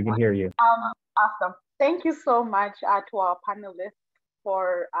 Yes, great. We can hear you. Awesome. Thank you so much to our panelists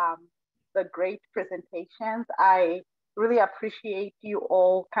for the great presentations. I really appreciate you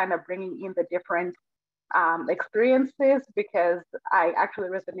all kind of bringing in the different experiences, because I actually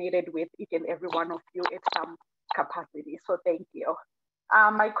resonated with each and every one of you in some capacity. So thank you.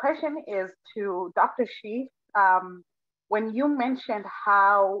 My question is to Dr. Shih. When you mentioned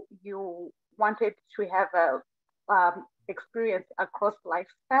how you wanted to have a experience across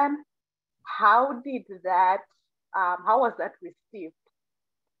lifespan, how was that received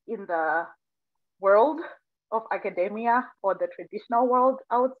in the world? of academia or the traditional world,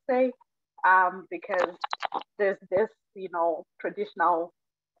 I would say, because there's this, traditional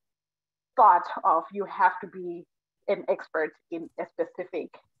thought of you have to be an expert in a specific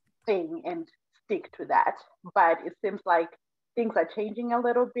thing and stick to that. But it seems like things are changing a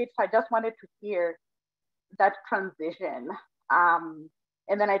little bit. So I just wanted to hear that transition. And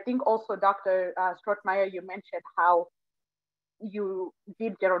then I think also, Dr. Strotmeyer, you mentioned how you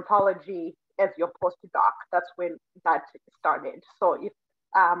did gerontology as your postdoc. That's when that started. So if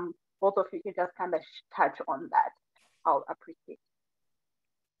both of you can just kind of touch on that, I'll appreciate it.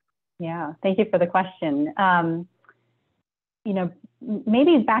 Yeah, thank you for the question.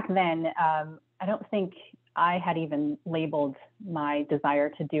 Maybe back then, I don't think I had even labeled my desire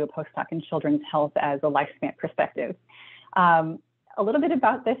to do a postdoc in children's health as a lifespan perspective. A little bit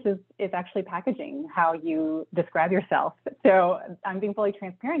about this is actually packaging how you describe yourself. So I'm being fully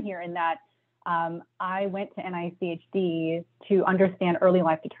transparent here in that I went to NICHD to understand early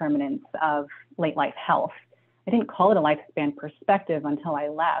life determinants of late life health. I didn't call it a lifespan perspective until I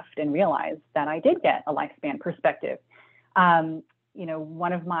left and realized that I did get a lifespan perspective.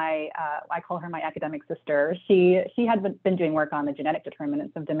 One of my, I call her my academic sister, she had been doing work on the genetic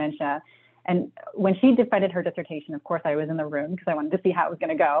determinants of dementia. And when she defended her dissertation, of course, I was in the room because I wanted to see how it was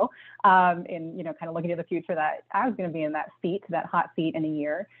going to go, and kind of looking at the future that I was going to be in that seat, that hot seat in a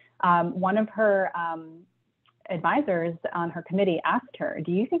year. One of her advisors on her committee asked her,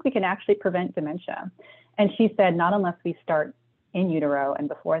 "Do you think we can actually prevent dementia?" And she said, "Not unless we start in utero and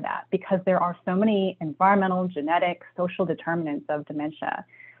before that, because there are so many environmental, genetic, social determinants of dementia."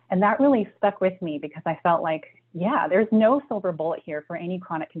 And that really stuck with me because I felt like, yeah, there's no silver bullet here for any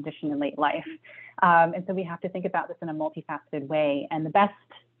chronic condition in late life. And so we have to think about this in a multifaceted way. And the best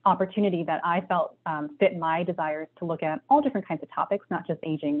opportunity that I felt fit my desires to look at all different kinds of topics, not just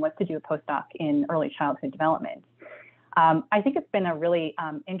aging, was to do a postdoc in early childhood development. I think it's been a really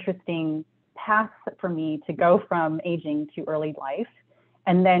interesting path for me to go from aging to early life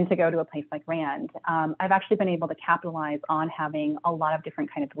and then to go to a place like RAND. I've actually been able to capitalize on having a lot of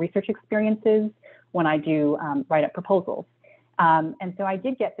different kind of research experiences when I do write up proposals. And so I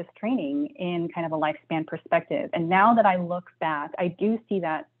did get this training in kind of a lifespan perspective. And now that I look back, I do see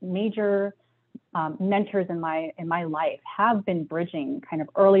that major mentors in my life have been bridging kind of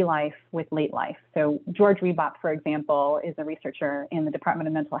early life with late life. So George Rebop, for example, is a researcher in the Department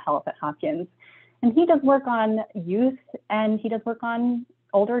of Mental Health at Hopkins. And he does work on youth and he does work on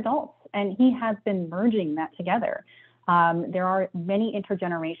older adults. And he has been merging that together. There are many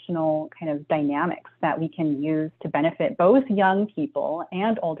intergenerational kind of dynamics that we can use to benefit both young people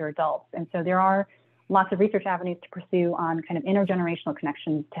and older adults. And so there are lots of research avenues to pursue on kind of intergenerational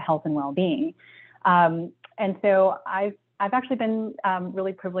connections to health and well-being. And so I've actually been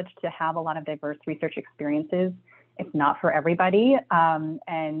really privileged to have a lot of diverse research experiences. It's not for everybody.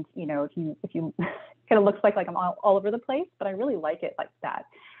 And if you kind of looks like I'm all over the place, but I really like it like that.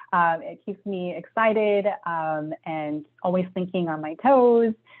 It keeps me excited and always thinking on my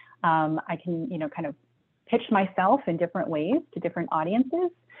toes. I can, kind of pitch myself in different ways to different audiences.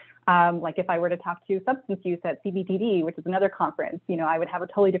 Like if I were to talk to substance use at CBTD, which is another conference, I would have a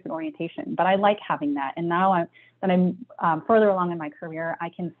totally different orientation, but I like having that. And now that I'm further along in my career, I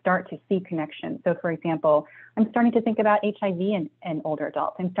can start to see connections. So for example, I'm starting to think about HIV in older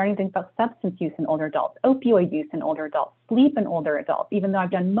adults. I'm starting to think about substance use in older adults, opioid use in older adults, sleep in older adults, even though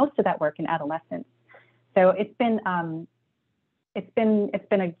I've done most of that work in adolescents. So it's been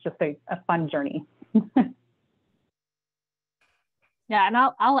just a fun journey. Yeah, and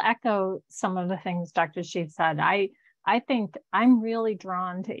I'll echo some of the things Dr. Shih said. I think I'm really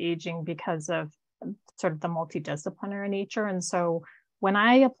drawn to aging because of sort of the multidisciplinary nature. And so when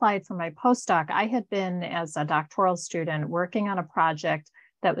I applied for my postdoc, I had been, as a doctoral student, working on a project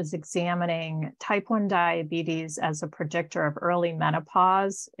that was examining type 1 diabetes as a predictor of early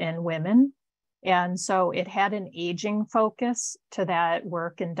menopause in women. And so it had an aging focus to that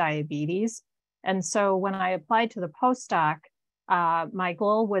work in diabetes. And so when I applied to the postdoc, my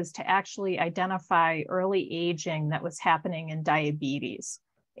goal was to actually identify early aging that was happening in diabetes.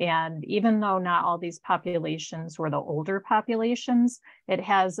 And even though not all these populations were the older populations, it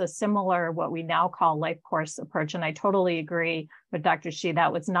has a similar, what we now call life course approach. And I totally agree with Dr. Shih,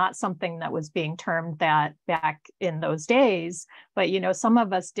 that was not something that was being termed that back in those days. But, some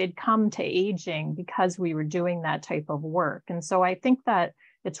of us did come to aging because we were doing that type of work. And so I think that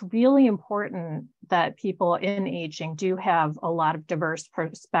it's really important that people in aging do have a lot of diverse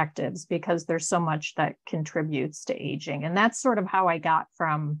perspectives because there's so much that contributes to aging. And that's sort of how I got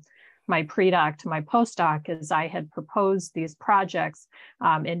from my pre-doc to my postdoc is I had proposed these projects,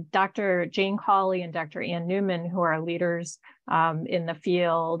 and Dr. Jane Cawley and Dr. Ann Newman, who are leaders in the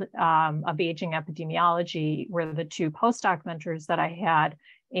field of aging epidemiology, were the two postdoc mentors that I had,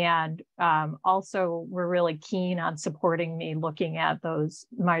 and also were really keen on supporting me looking at those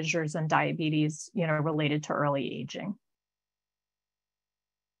measures in diabetes, related to early aging.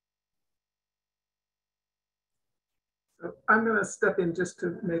 So I'm going to step in just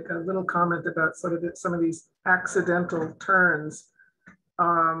to make a little comment about sort of some of these accidental turns.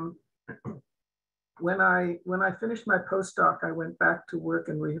 When I finished my postdoc, I went back to work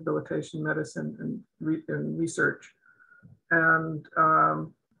in rehabilitation medicine and research, and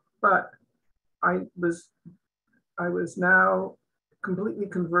but I was now completely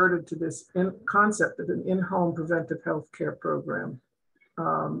converted to this concept of an in-home preventive health care program,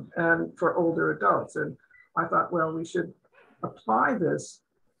 and for older adults. And I thought, well, we should apply this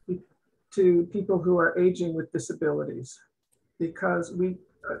to people who are aging with disabilities, because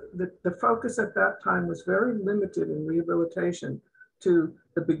the focus at that time was very limited in rehabilitation to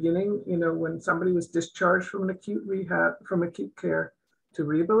the beginning, when somebody was discharged from an acute rehab, from acute care to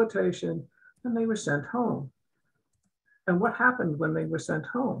rehabilitation, and they were sent home. And what happened when they were sent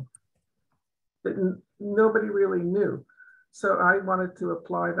home? Nobody really knew. So I wanted to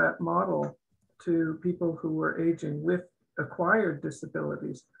apply that model to people who were aging with acquired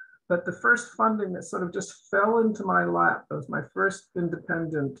disabilities. But the first funding that sort of just fell into my lap, that was my first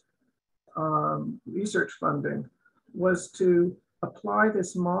independent research funding, was to apply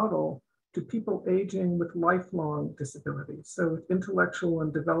this model to people aging with lifelong disabilities, so with intellectual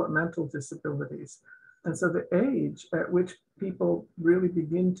and developmental disabilities. And so the age at which people really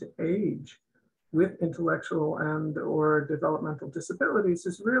begin to age with intellectual and or developmental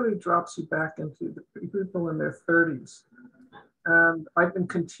disabilities really drops you back into the people in their 30s. And I've been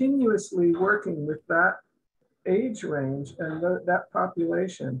continuously working with that age range and that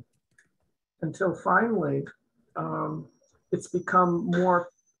population until finally it's become more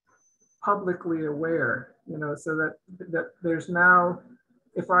publicly aware, so that there's now,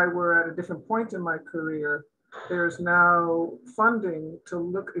 if I were at a different point in my career, there's now funding to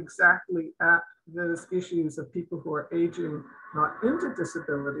look exactly at those issues of people who are aging not into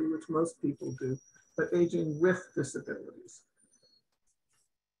disability, which most people do, but aging with disabilities.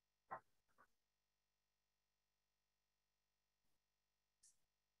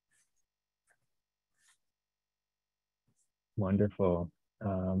 Wonderful.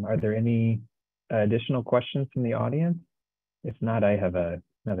 Are there any additional questions from the audience? If not, I have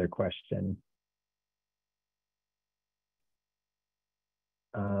another question.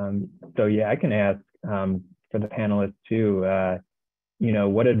 So yeah, I can ask for the panelists too.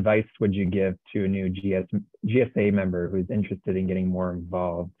 What advice would you give to a new GSA member who's interested in getting more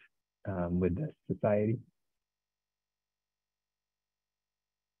involved with this society?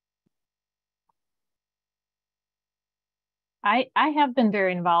 I have been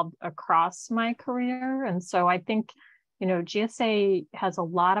very involved across my career. And so I think, GSA has a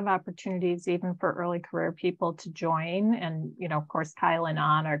lot of opportunities even for early career people to join. And, of course, Kyle and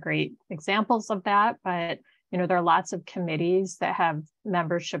An are great examples of that. But, there are lots of committees that have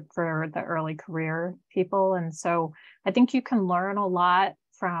membership for the early career people. And so I think you can learn a lot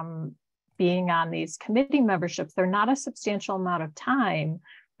from being on these committee memberships. They're not a substantial amount of time,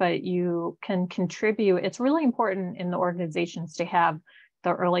 but you can contribute. It's really important in the organizations to have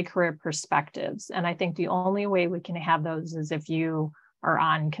the early career perspectives. And I think the only way we can have those is if you are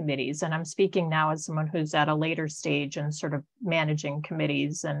on committees. And I'm speaking now as someone who's at a later stage and sort of managing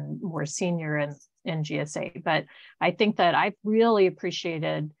committees and more senior in GSA. But I think that I've really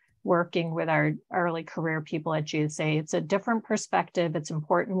appreciated working with our early career people at GSA. It's a different perspective. It's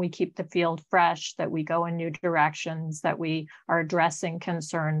important we keep the field fresh, that we go in new directions, that we are addressing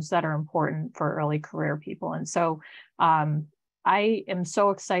concerns that are important for early career people. And so I am so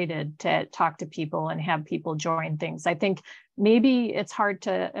excited to talk to people and have people join things. I think maybe it's hard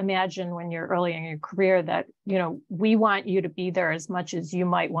to imagine when you're early in your career that, we want you to be there as much as you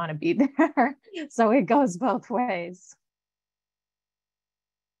might want to be there. So it goes both ways.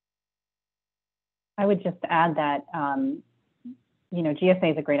 I would just add that,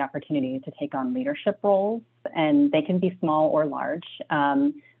 GSA is a great opportunity to take on leadership roles, and they can be small or large.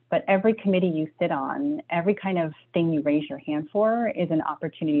 But every committee you sit on, every kind of thing you raise your hand for is an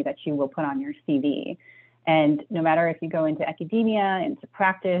opportunity that you will put on your CV. And no matter if you go into academia, into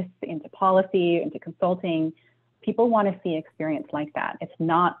practice, into policy, into consulting, people want to see experience like that. It's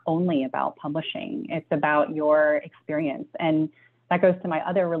not only about publishing, it's about your experience. And that goes to my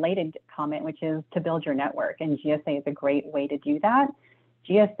other related comment, which is to build your network. And GSA is a great way to do that.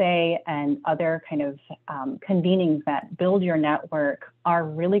 GSA and other kind of convenings that build your network are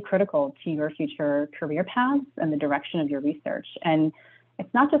really critical to your future career paths and the direction of your research. And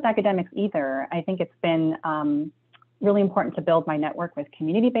it's not just academics either. I think it's been really important to build my network with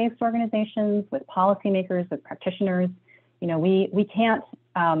community-based organizations, with policymakers, with practitioners. You know, we can't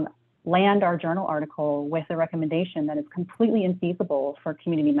land our journal article with a recommendation that is completely infeasible for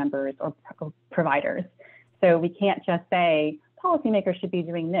community members or providers. So we can't just say policymakers should be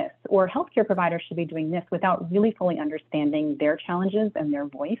doing this or healthcare providers should be doing this without really fully understanding their challenges and their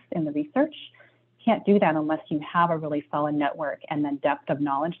voice in the research. You can't do that unless you have a really solid network and then depth of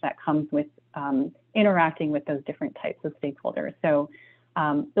knowledge that comes with interacting with those different types of stakeholders. So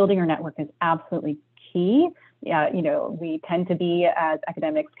building your network is absolutely key. You know, we tend to be, as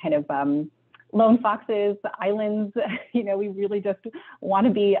academics, kind of lone foxes, islands. You know, we really just want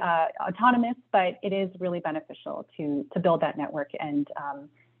to be autonomous, but it is really beneficial to build that network and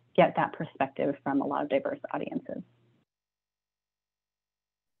get that perspective from a lot of diverse audiences.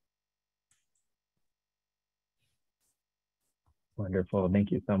 Wonderful,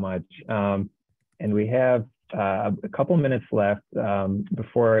 thank you so much. And we have a couple minutes left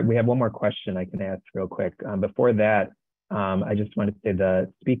before we have one more question I can ask real quick. Before that, I just want to say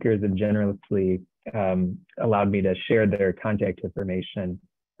the speakers have generously allowed me to share their contact information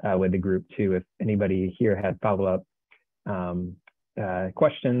with the group too, if anybody here had follow-up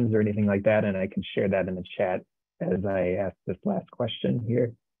questions or anything like that, and I can share that in the chat as I ask this last question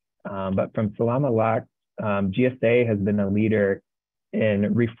here. But from Salama Lak, GSA has been a leader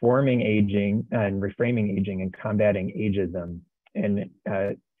in reforming aging and reframing aging and combating ageism. And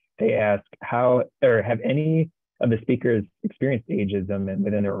they ask how, or have any of the speakers experienced ageism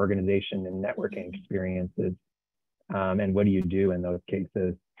within their organization and networking experiences? And what do you do in those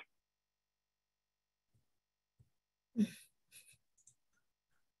cases?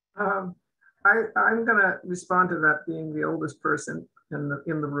 I'm going to respond to that, being the oldest person in the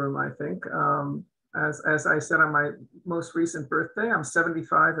room, I think. As I said on my most recent birthday, I'm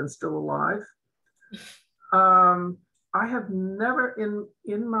 75 and still alive. I have never,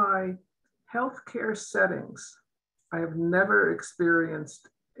 in my healthcare settings, I have never experienced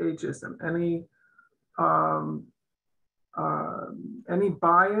ageism, any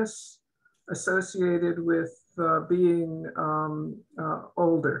bias associated with being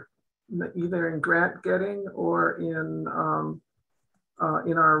older, either in grant getting or in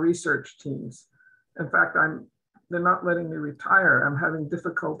our research teams. In fact, they're not letting me retire. I'm having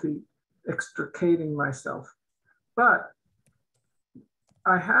difficulty extricating myself. But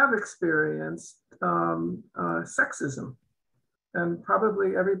I have experienced sexism, and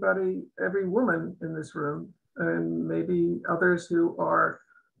probably every woman in this room, and maybe others who are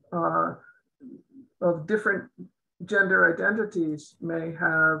of different gender identities may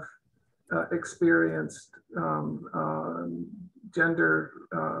have experienced gender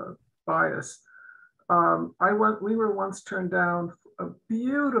bias. We were once turned down a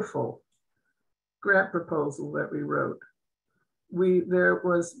beautiful grant proposal that we wrote. There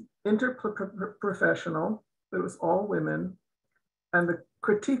was interprofessional, it was all women, and the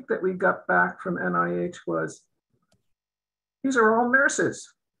critique that we got back from NIH was, these are all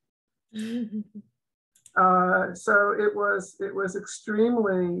nurses. So it was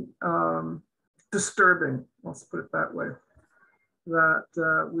extremely disturbing, let's put it that way,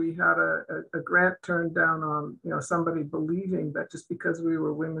 that we had a grant turned down on somebody believing that just because we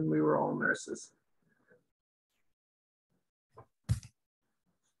were women, we were all nurses.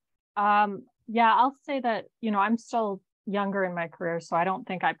 Yeah, I'll say that, I'm still younger in my career, so I don't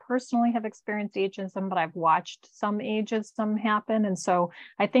think I personally have experienced ageism, but I've watched some ageism happen. And so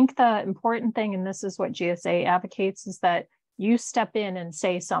I think the important thing, and this is what GSA advocates, is that you step in and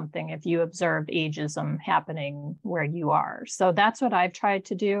say something if you observe ageism happening where you are. So that's what I've tried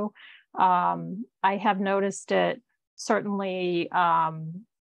to do. I have noticed it certainly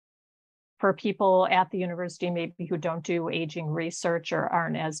for people at the university, maybe who don't do aging research or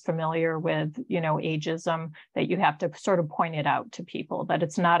aren't as familiar with, ageism, that you have to sort of point it out to people, that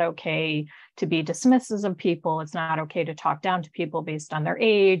it's not okay to be dismissive of people. It's not okay to talk down to people based on their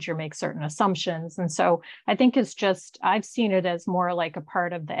age or make certain assumptions. And so I think it's just, I've seen it as more like a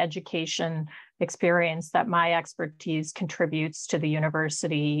part of the education experience that my expertise contributes to the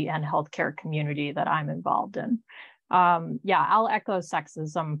university and healthcare community that I'm involved in. Yeah, I'll echo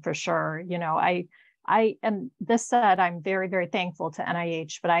sexism for sure. And this said, I'm very, very thankful to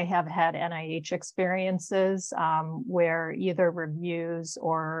NIH, but I have had NIH experiences where either reviews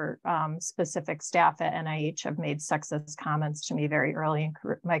or specific staff at NIH have made sexist comments to me very early in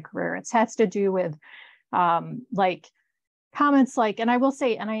my career. It has to do with comments like, and I will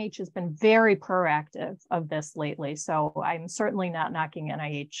say NIH has been very proactive of this lately. So I'm certainly not knocking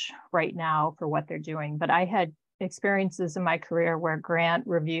NIH right now for what they're doing, but I had experiences in my career where grant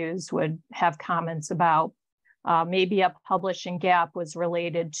reviews would have comments about maybe a publishing gap was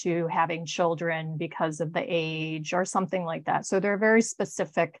related to having children because of the age or something like that. So there are very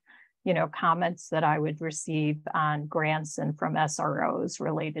specific, comments that I would receive on grants and from SROs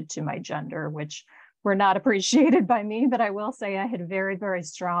related to my gender, which were not appreciated by me. But I will say I had very, very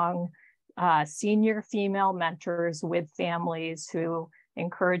strong senior female mentors with families who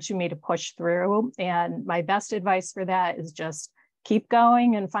encouraged me to push through. And my best advice for that is just keep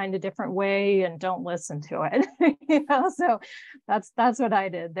going and find a different way and don't listen to it. So that's what I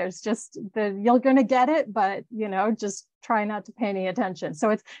did. There's just you're going to get it, but just try not to pay any attention.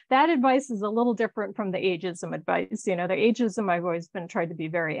 So that advice is a little different from the ageism advice. The ageism, I've always been trying to be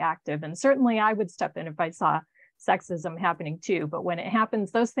very active, and certainly I would step in if I saw sexism happening too. But when it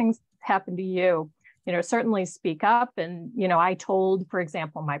happens, those things happen to you, certainly speak up. And, I told, for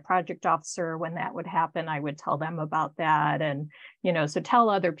example, my project officer when that would happen, I would tell them about that. And, so tell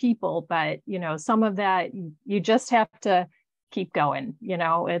other people, but, some of that you just have to keep going.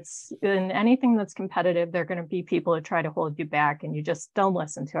 It's in anything that's competitive, there are going to be people who try to hold you back, and you just don't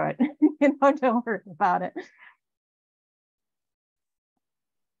listen to it. Don't worry about it.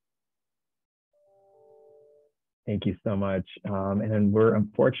 Thank you so much. And then we're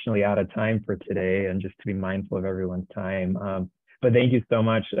unfortunately out of time for today, and just to be mindful of everyone's time. But thank you so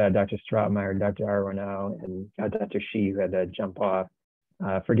much, Dr. Strotmeyer, Dr. Aronow, and Dr. Shih, who had to jump off,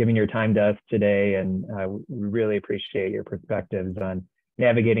 for giving your time to us today. And we really appreciate your perspectives on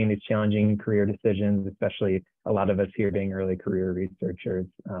navigating these challenging career decisions, especially a lot of us here being early career researchers.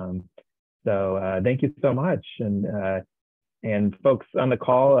 So thank you so much. And folks on the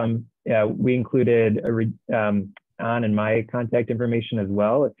call, we included An and my contact information as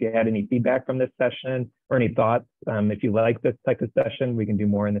well. If you had any feedback from this session or any thoughts, if you like this type of session, we can do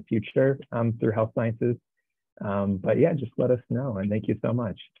more in the future through Health Sciences. But yeah, just let us know, and thank you so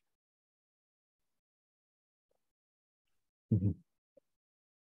much.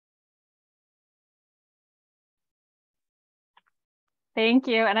 Thank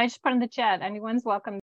you. And I just put in the chat, anyone's welcome